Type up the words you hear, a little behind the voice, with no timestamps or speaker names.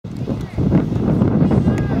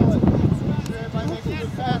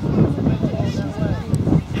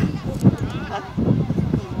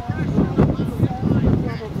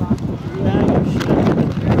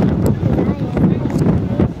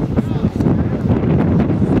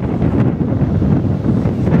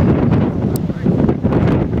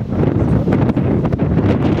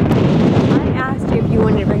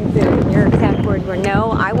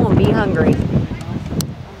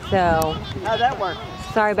So. How'd that work?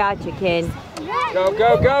 Sorry about you, kid. Go,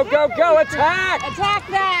 go, go, go, go! Attack! Attack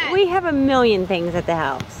that! We have a million things at the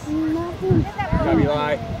house. Come,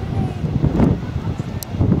 Eli.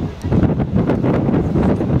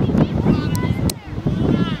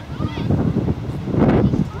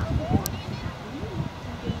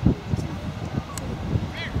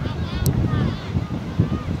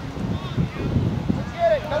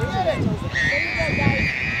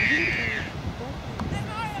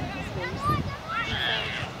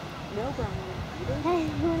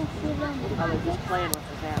 I was just playing with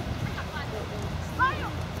his hand.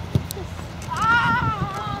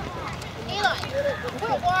 Eli,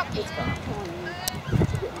 quit walking. I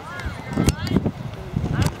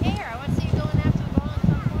don't care. I want to see you going after the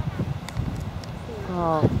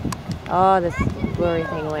ball and Oh, this blurry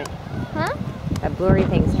thing went. Huh? That blurry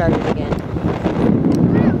thing started again.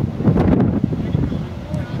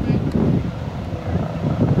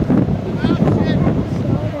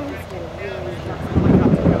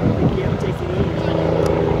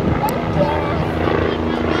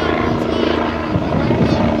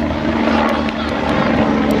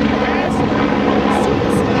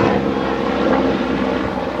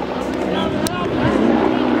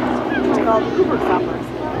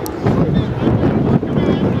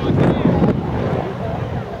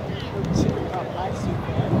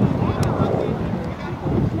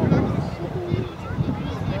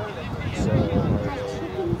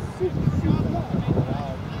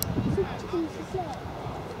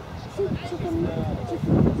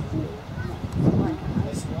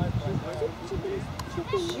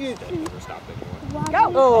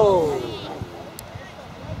 Go! Oh!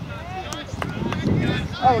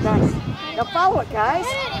 Oh, nice. Now follow it, guys.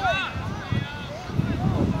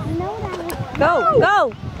 Go,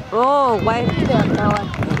 go! Oh, why?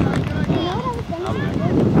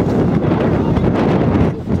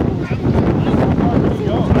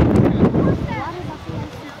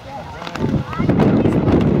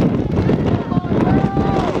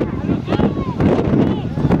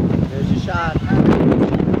 There's your shot.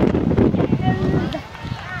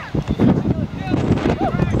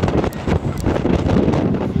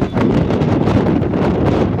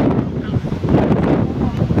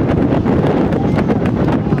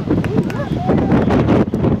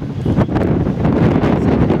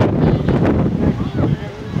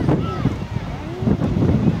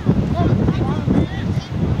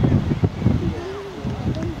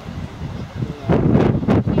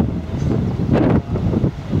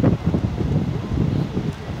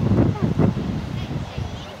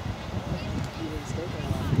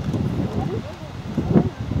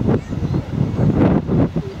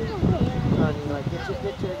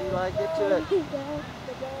 Get to it.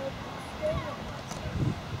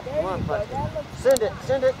 Come on, buddy. Send it,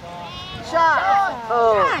 send it. Shot!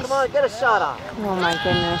 Oh, come on, get a shot off. Oh my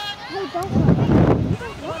goodness.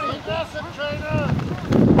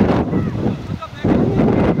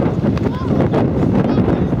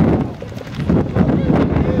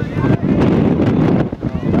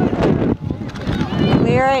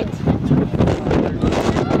 Clear it.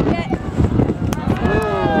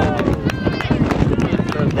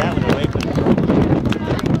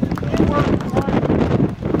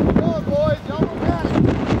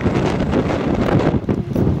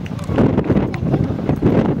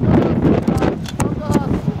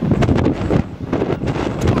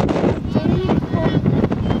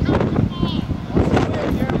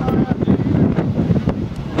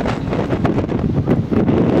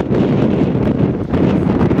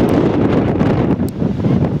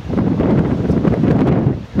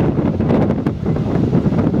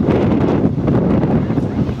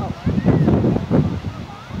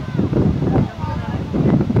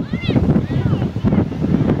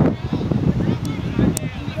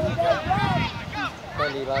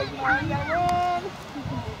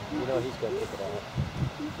 You know he's going to pick it out.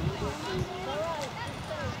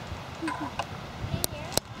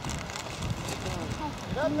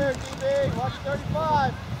 Get up there, DB. Watch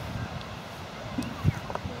 35.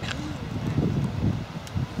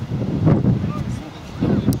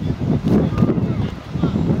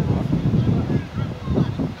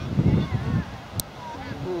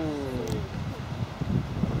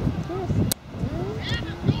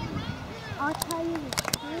 I'll tell you the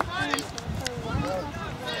truth.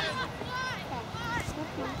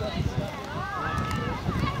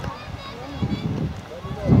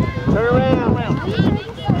 Turn around.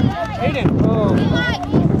 Aiden. Oh.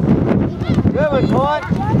 Good one, Todd.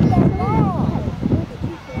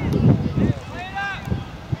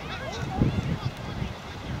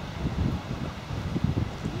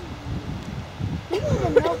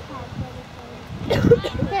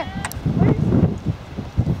 Here.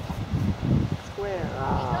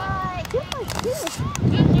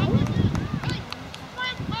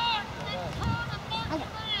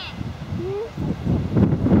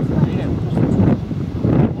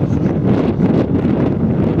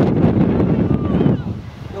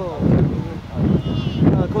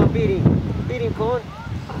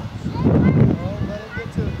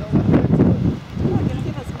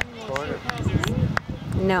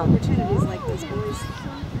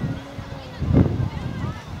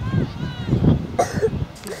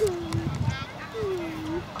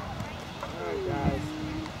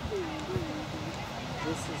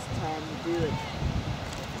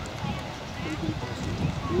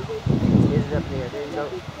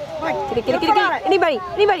 Get it, get it, get it, get it. Anybody,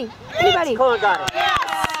 anybody, anybody. Cohen got it.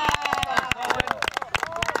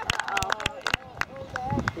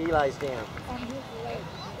 Eli's down.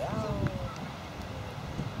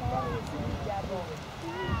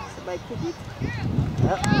 Somebody kick it.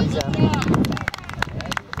 Yep, he's up.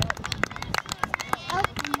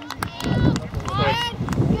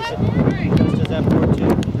 Just as that 4-2.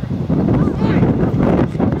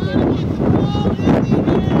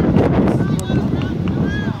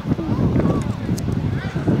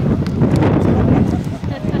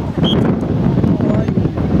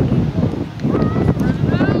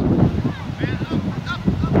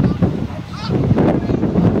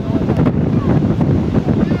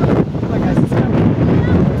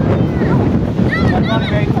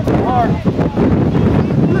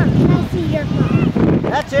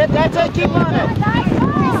 That's it, keep on it.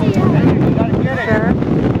 Sure.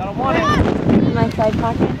 In my side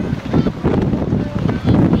pocket.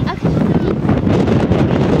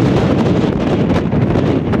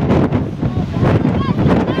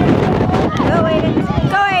 Go Aiden,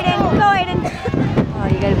 go Aiden, go Aiden. Oh,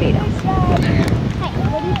 you gotta beat him.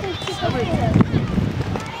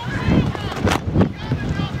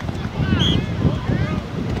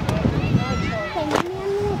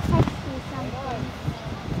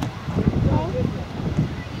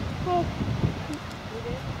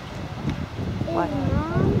 What?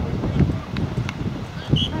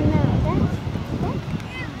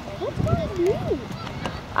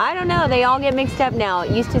 I don't know. They all get mixed up now.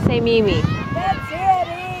 It used to say Mimi. That's it,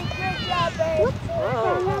 E. Good job, babe.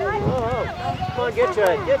 Whoa. Come on, get to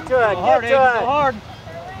it, get to it, Hard, get to Aiden, it. go hard.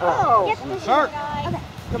 Oh. Start.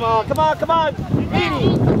 Come on, come on, come on.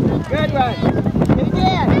 Edie. Good run. Get it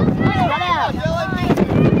in. Run out.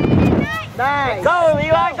 Nice. Go,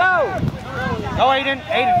 Eli, go. Go, Aiden.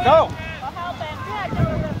 Aiden, go.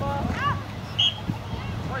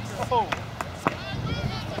 Oh.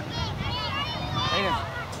 Aiden.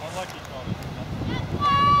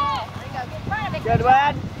 Good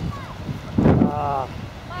one.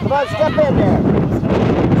 Come on, step in there.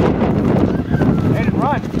 Aiden,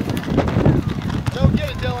 run. Go get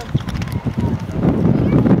it, Dylan.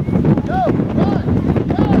 Go, run,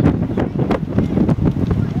 go.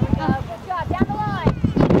 Good job, down the line.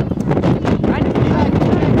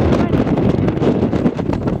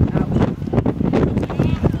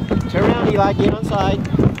 Turn around, Eli, get on side.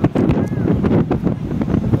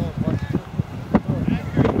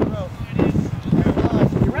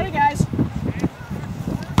 You ready, guys?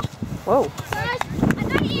 Whoa.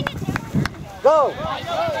 Go.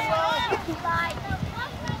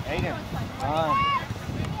 Aiden, run.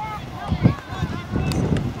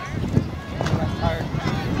 Tired.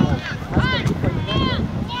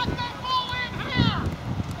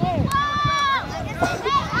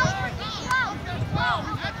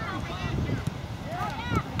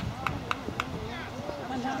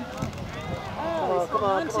 Come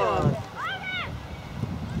on, come on.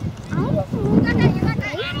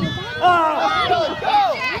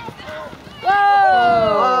 Come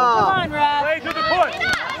on, Rob. Play to the push.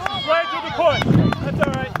 Play to the push. That's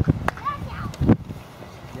all right.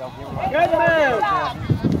 Good move.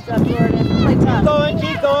 Good job, Jordan. Play tough. Keep going,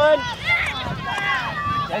 keep going.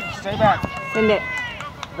 Stay back. Send it.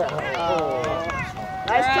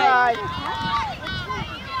 Nice try.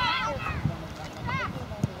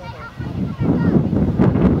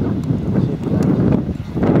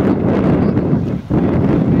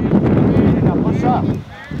 Now push up.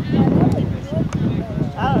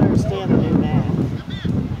 I don't understand the new math.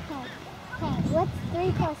 What's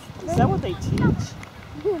 3 plus 3? Is that what they teach?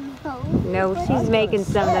 No, she's making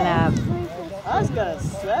something up. 3 plus 3. I was gonna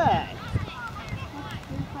say.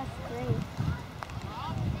 What's 3 plus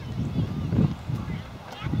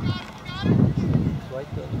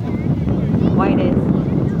 3? White is.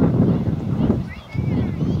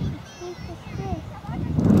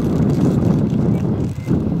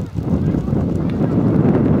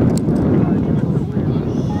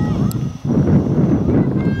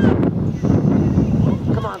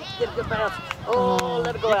 Come on, get a good bounce. Oh,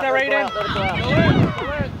 let it go out. Get Let it go that out. Let it go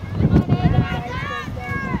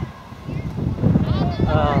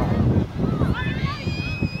Go out.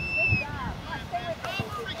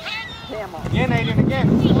 Again, Aiden, again.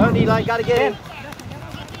 Oh, Eli, gotta get in.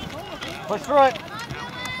 Push through it.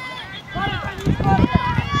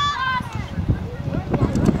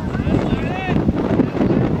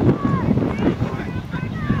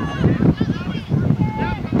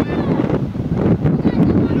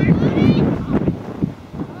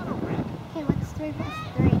 Okay, what's 3 plus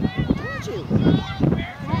 3? Told you.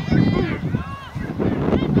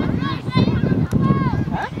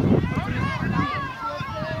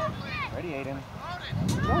 Aiden.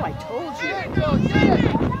 No, I told you.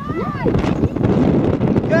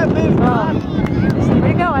 Good move, Mom.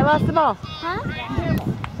 Where'd it go? I lost the ball. Huh?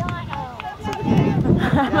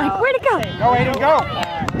 I'm like, where'd it go? Go, Aiden, go.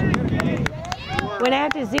 When I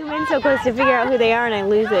have to zoom in so close to figure out who they are and I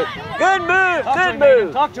lose it. Good move. Talk to Good him, Aiden.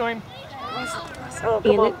 move. Talk to him. Oh,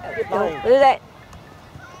 come on. Get Don't behind. do that.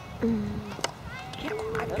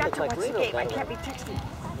 I've got to watch the game. I can't be texting.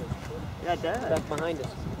 Yeah, it does. Back behind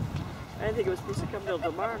us. I didn't think it was supposed to come till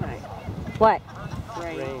tomorrow night. What?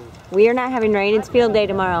 Rain. We are not having rain. It's field day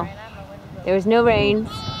tomorrow. There was no rain.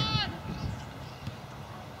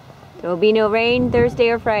 There will be no rain Thursday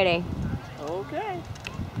or Friday. Okay.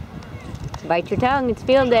 Bite your tongue. It's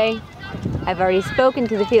field day. I've already spoken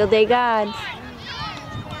to the field day gods.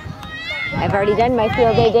 I've already done my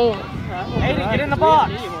field day dance. Aiden, get in the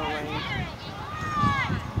box.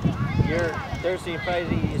 Your Thursday and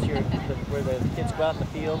Friday is where the kids go out in the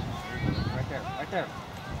field. Right there, right there.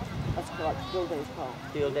 That's what field day's called.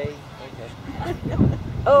 Field day. Okay.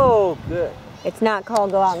 Oh, good. It's not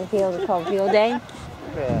called go out in the field. It's called field day.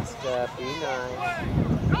 Rest up. Be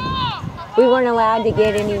nice. We weren't allowed to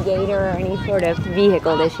get any gator or any sort of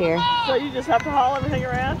vehicle this year. So you just have to haul everything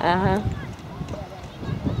around? Uh-huh.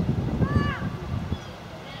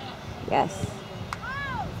 Yes.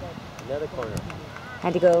 Another corner.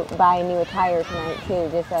 Had to go buy a new attire tonight too,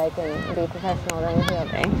 just so I can be professional during the field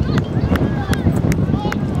day.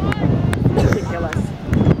 Ridiculous.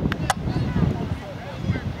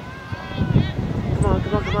 Come on,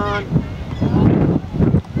 come on, come on.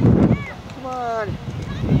 Come on.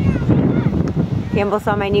 Campbell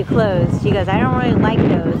saw my new clothes. She goes, I don't really like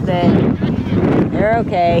those, but they're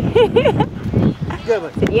okay. Good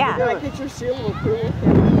one. I said, yeah. Did I get your seal of approval?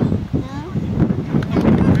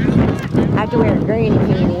 I have to wear green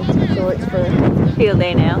bikini shorts for field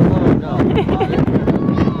day now. Oh, no.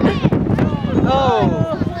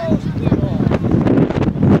 Oh.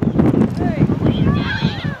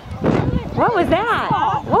 What was that?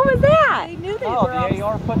 What was that? They knew they Oh, were the on.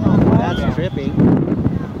 AR putting on flag. That's tripping.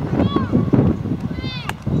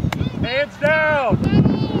 Hands down!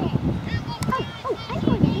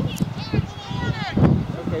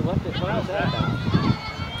 Okay, what was that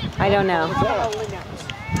about? I don't know.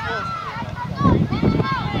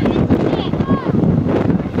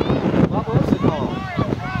 What was it called?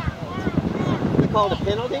 Was it called a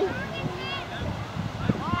penalty?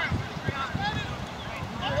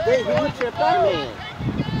 Hey, who tripped our man?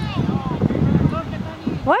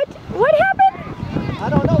 What? What happened? I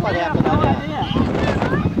don't know what happened on that.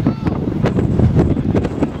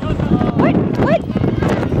 What? What?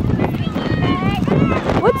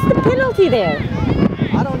 What's the penalty there?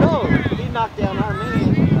 I don't know. He knocked down our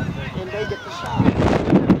man, and they get the shot.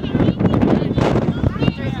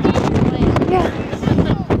 Yeah.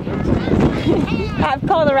 I've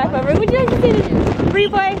called the ref over. Would you like to see the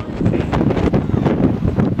replay?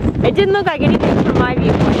 It didn't look like anything from my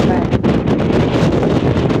viewpoint, but.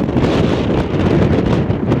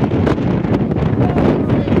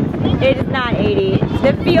 It is not 80.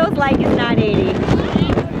 It feels like it's not 80.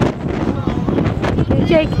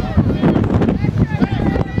 Jake.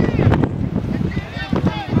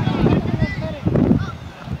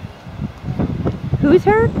 Who's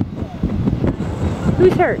hurt?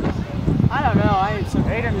 Who's hurt? I don't know. I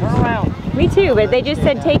Aiden, turn around. Me too, but they just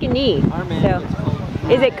said take a knee. Our man So, gets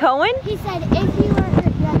cold. is it Cohen? He said if you were hurt,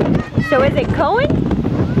 you have to. So is it Cohen?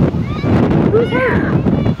 Who's hurt?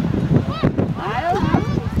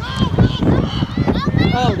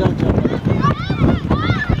 Oh, don't jump.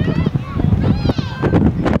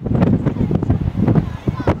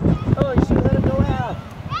 Oh, you should let him go out.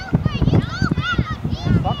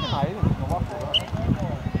 Fucking Aiden, go off the road.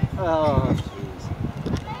 Oh, jeez.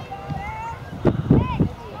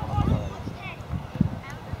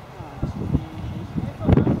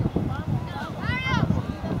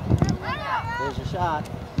 There's your shot.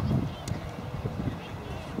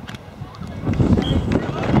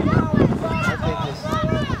 I think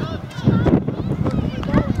this.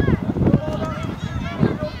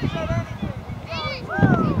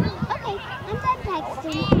 Okay, I'm done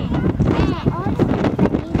texting. All the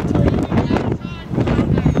things I need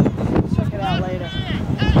to. check it out later.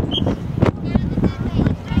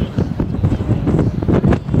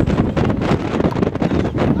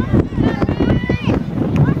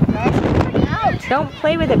 Don't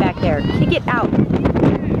play with it back there. Kick it out.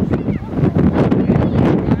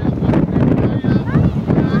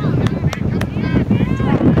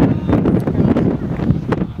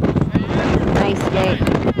 Nice day.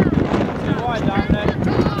 Too wide, Dominic.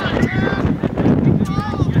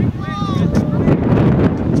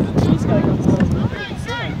 She's got to go close to the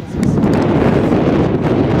ceiling because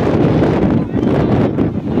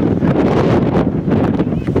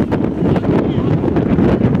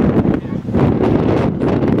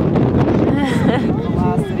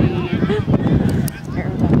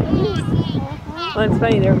Well, it's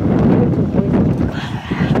funny, they're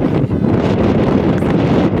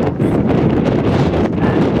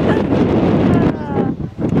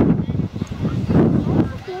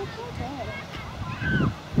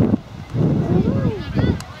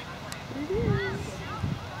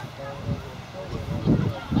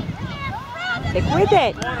stick with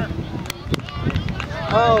it.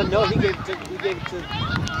 Oh no, he gave it to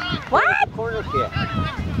What? corner kick.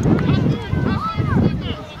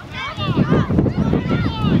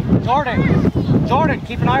 Jordan,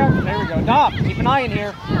 keep an eye on. There we go. Dom, keep an eye in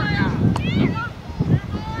here.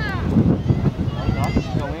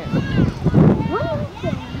 Go in.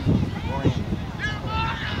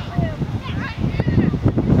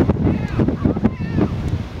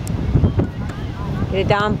 Get it,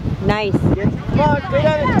 Dom. Nice. Come on, get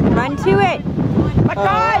at it. Run to it. My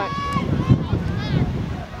God.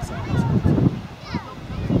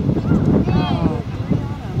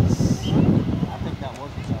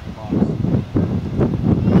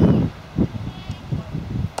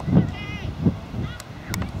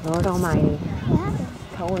 Lord Almighty.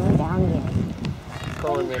 Colin went down again.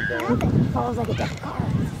 Colin went down. Falls like a deck car. I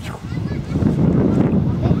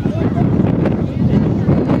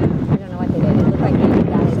don't know what they did. It looked like he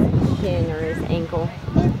got his shin or his ankle.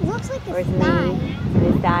 It looks like Or his his knee. thigh.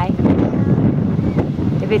 His thigh.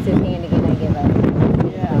 If it's his hand again, I give up.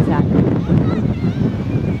 Yeah. Exactly.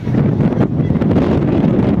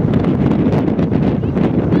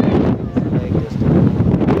 Leg this time.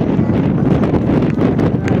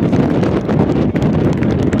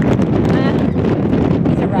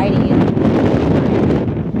 He's a righty.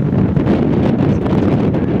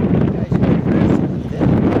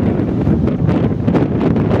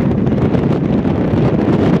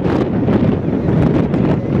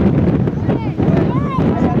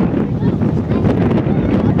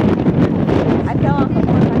 I fell off a horse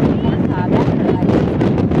on the horse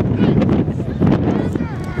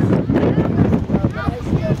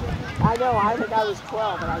I know, I think I was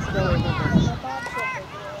 12, but I still remember.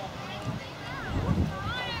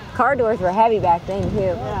 Car doors were heavy back then too.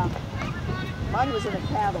 Yeah. Mine was in a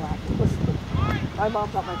Cadillac. My mom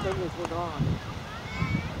thought my fingers were gone.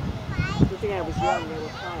 Good thing I was young, they were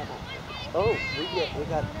pliable. Oh, we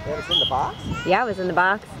got that was in the box? Yeah, it was in the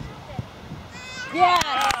box. Yes!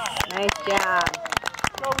 Nice job.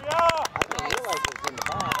 Go, Real! I didn't realize it was in the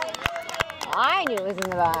box. I knew it was in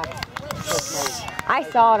the box. I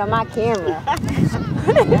saw it on my camera. I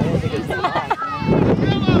didn't think it was in the box.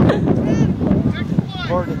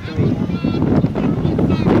 4-3.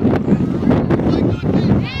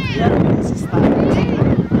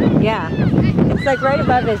 Yeah. It's like right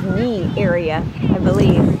above his knee area, I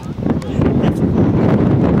believe.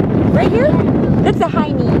 Right here? That's a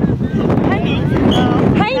high knee. High knee?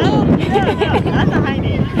 High knee. That's a high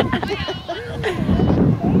knee.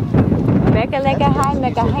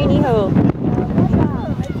 Make a high knee hole.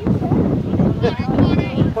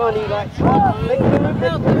 Come on, Eli.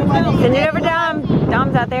 Send it over to Dom.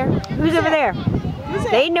 Dom's out there. Who's over there? Is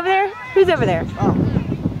Aiden over there? Who's over there?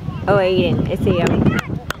 Oh, Aiden. I see him.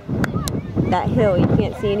 That hill. You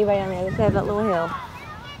can't see anybody on the other side of that little hill.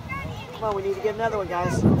 Come on, we need to get another one,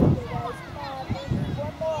 guys.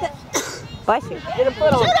 Bless you. Get a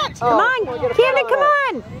foot on. Come on, Camden, come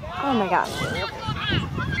on. Oh my gosh.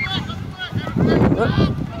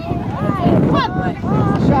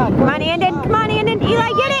 Come on, Andon. Come on, Andon.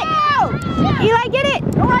 Eli, get it. Eli, get it.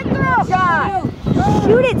 Shot.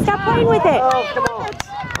 Shoot it. Stop playing with it. Oh, come on.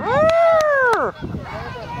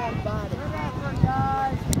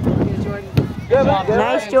 Good, good.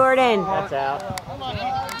 Nice, Jordan. That's out.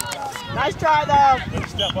 Nice try, though.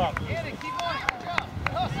 Step up.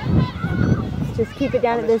 Just keep it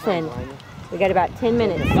down at this end. We got about 10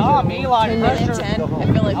 minutes. Dom, Eli, 10 minutes. pressure. I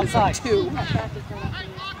feel like Outside. it's like 2.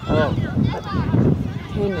 Oh.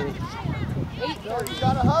 10 minutes. You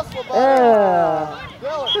gotta hustle, buddy.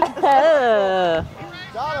 Dylan,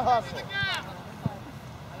 gotta hustle.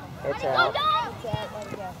 It's out.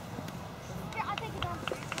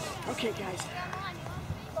 Okay, guys.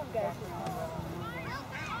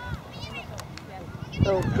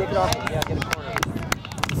 Oh, kick it off. Yeah, get a corner.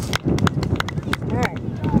 Alright,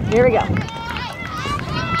 here we go.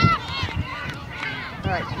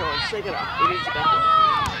 All right, come on, shake it off. We need you back in.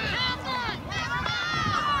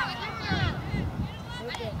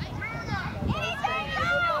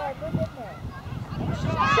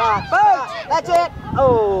 Shot. Boom. That's it.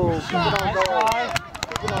 Oh, keep it on goal.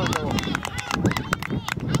 Keep it on goal.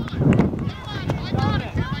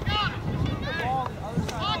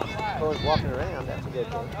 Colin's walking around. That's a good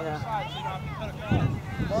thing. Yeah.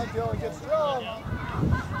 Come on, Dylan, get strong.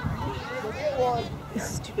 Go get one.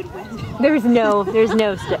 Stupid wind. There's no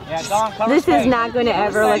stuff. Yeah, Dawn, cover This is space. not going to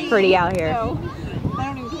ever look pretty out here. No, I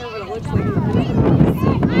don't even care what it looks like.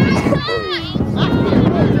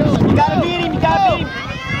 You gotta beat him, you gotta beat him.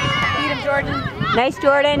 Beat him, Jordan. Nice,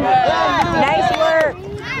 Jordan. Nice work.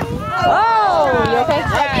 Oh, you okay?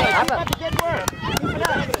 I'm up. Good work. Keep it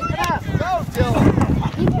up. Keep it up. Go, Dylan.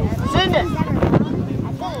 Send it.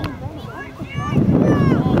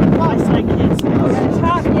 My side kids.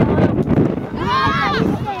 Stop, Dylan.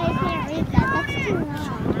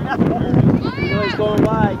 You know he's going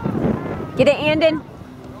wide. Get it, Andon.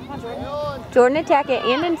 Jordan, attack it.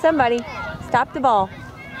 Andon, somebody. Stop the ball.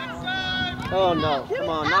 Oh no. Come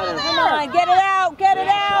on, not in. Come on, get it out, get it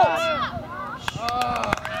out.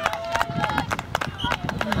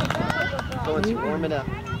 Go and warm it up.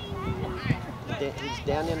 He's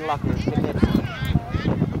down in locker. Good hit.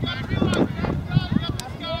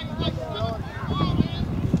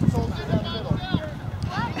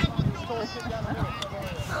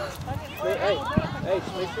 Hey,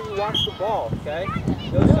 just make sure you watch the ball, okay?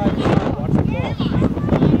 Go side to side, watch the ball.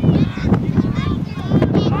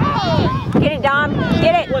 Get it, Dom.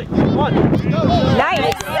 Get it. Wait, one.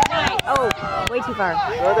 Nice. Oh, way too far.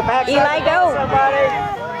 Go to the back. Eli, go. Somebody.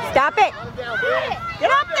 Stop it.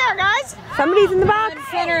 Get up there, guys. Somebody's in the box.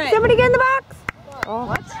 Center it. Somebody get in the box. Oh.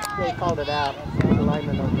 What? They called it out. The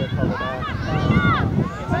lineman over there called it out.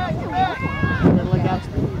 Then look out.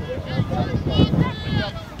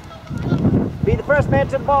 Be the first man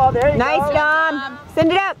to the ball. There you go. Nice, Dom.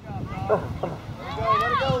 Send it up.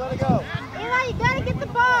 Let it go. Eli, you gotta get the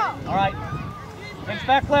ball. All right. Thanks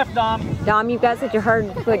back left, Dom. Dom, you've got such a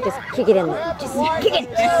hard foot. Just kick it in. Just kick it.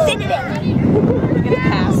 Just send it in. We're gonna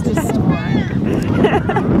pass to score.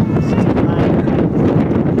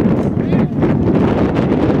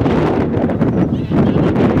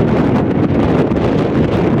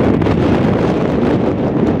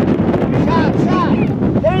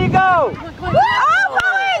 There you go. Oh,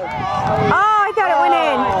 fine. Oh, I thought it went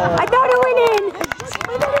in. I thought it went in.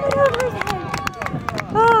 I thought it went over his head.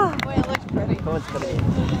 Oh. Boy, it looks pretty. Cohen's coming in.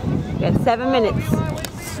 We got 7 minutes.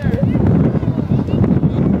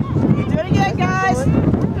 Do it again, guys.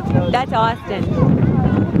 That's Austin.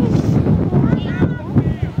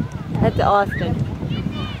 That's Austin.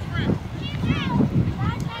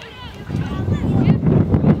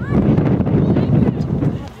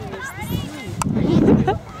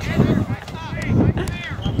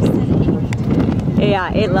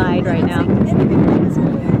 Yeah, it lied right now.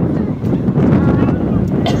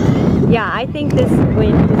 Yeah, I think this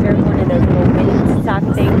wind deserves one of those little wind sock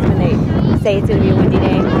things when they say it's going to be a windy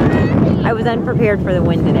day. I was unprepared for the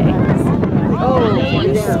wind today. Oh,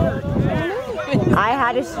 I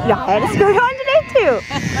had a skirt on today too.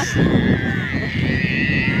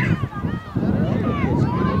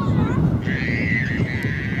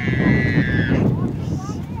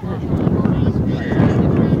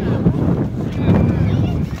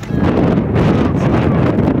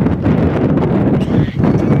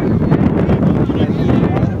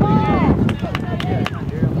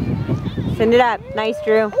 Send it up. Nice,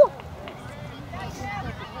 Drew.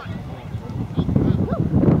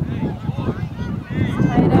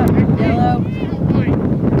 Tie it up, yellow.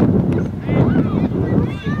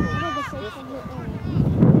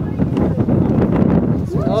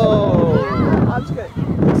 Oh, that's good.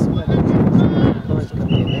 Cohen's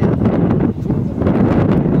coming in there.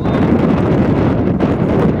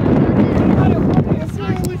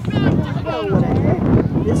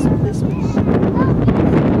 This one.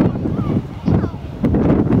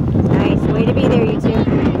 Nice. Way to be there, you two.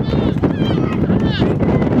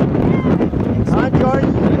 Come on,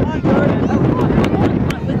 Jordan. Come on, Jordan.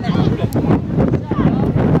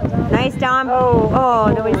 Nice, Dom.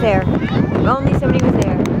 Oh, nobody's there. If only somebody was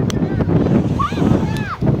there.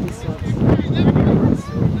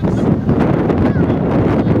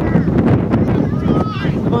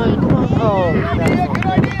 Come on, come on. Oh, that's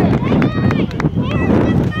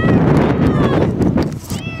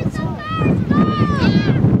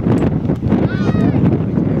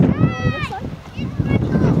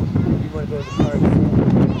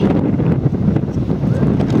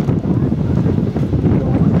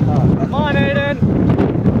Come on, Aiden.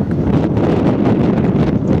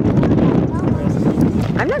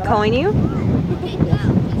 I'm not calling you.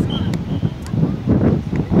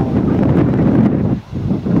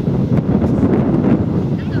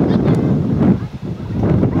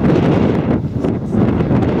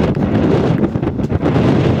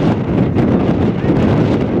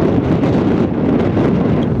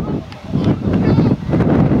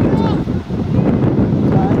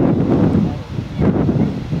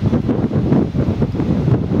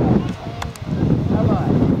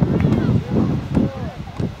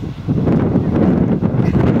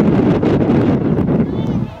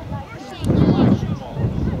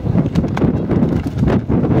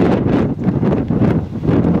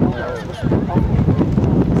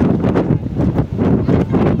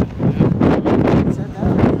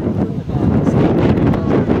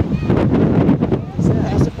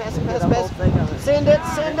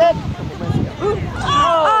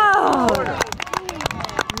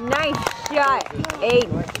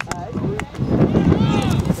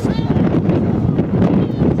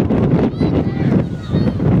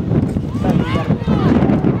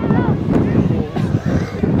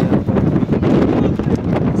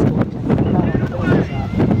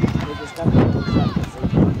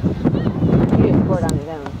 scored on his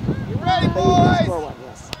own. You ready, They boys? score one,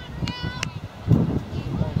 yes.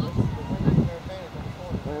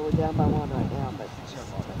 Well, we're down by one right now, but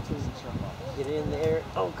Get it in the air.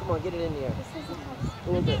 Oh, come on, get it in the air. a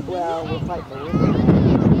little bit. Well, we're fighting the wind.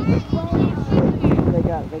 They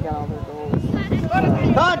got all their goals.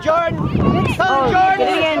 Come on, Jordan. Come on, Oh, Jordan. get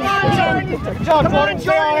it again. Get it again. Good job, Jordan.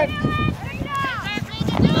 Jordan.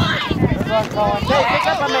 Hey, pick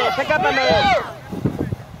up a man. Pick up a man.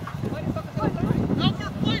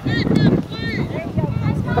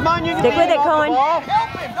 Come on, you can Stick with get it, off the Cohen. ball.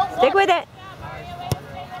 Stick with it.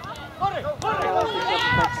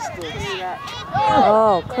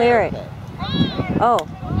 Oh, clear it. Oh.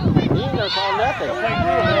 He ain't gonna call nothing.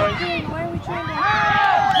 Why are we trying to...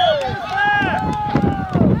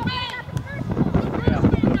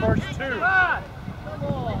 First two.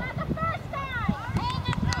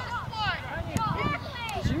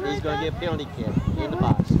 He's gonna get a penalty kick in the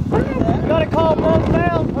box. You gotta call both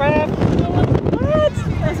fouls, Brad. What?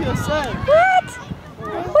 That's what I'm saying. What?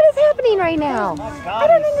 What is happening right now? I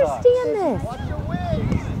don't understand this.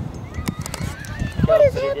 What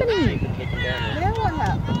is happening? Then what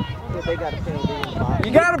happened? If they got a penalty in the box.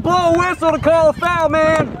 You gotta blow a whistle to call a foul,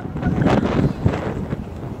 man.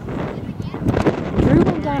 Drew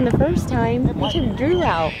went down the first time. They took Drew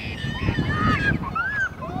out.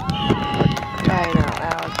 Crying out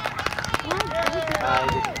loud.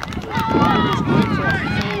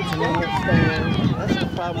 That's the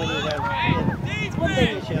problem when you have. It's one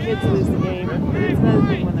thing if kids lose the game, but it's another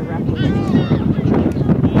thing when the referee.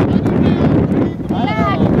 I don't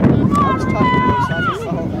know. I was talking to you, so I just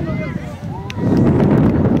saw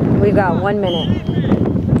that. We've got 1 minute.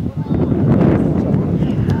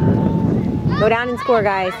 Go down and score,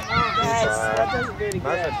 guys. That doesn't do any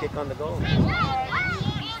Might as good. well kick on the goal.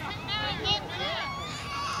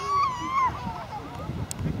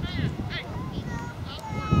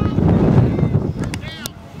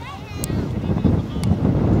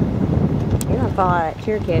 You're gonna fall out of that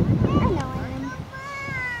chair, kid. I know I am.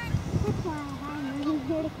 That's why I'm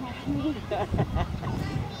here to catch me.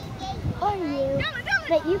 Or you.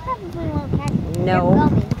 But you probably won't catch me. No. You're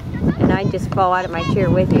going. And I just fall out of my chair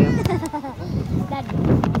with you.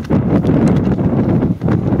 That'd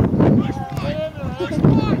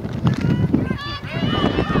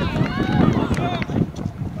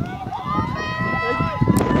You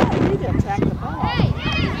need to attack the ball.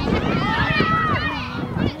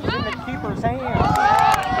 It's in the keeper's hand.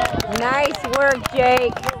 Nice work,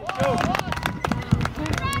 Jake.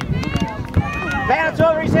 Bandit's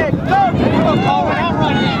over his head. Go! Calling out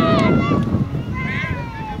right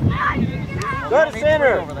now. Go to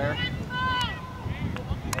center. Over there.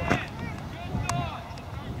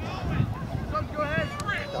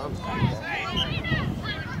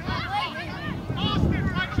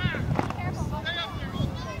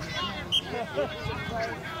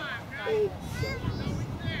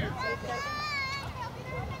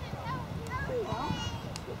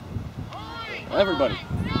 Everybody.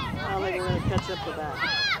 Oh, they were going to catch up to that.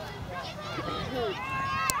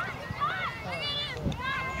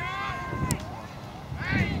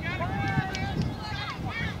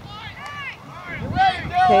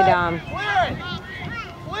 Okay, Dom. Clear it!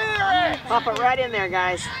 Clear it! Pop it right in there,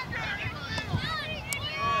 guys.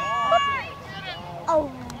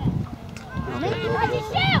 Oh.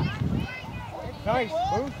 Nice.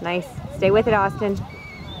 Move. Nice. Stay with it, Austin.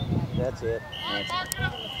 That's it.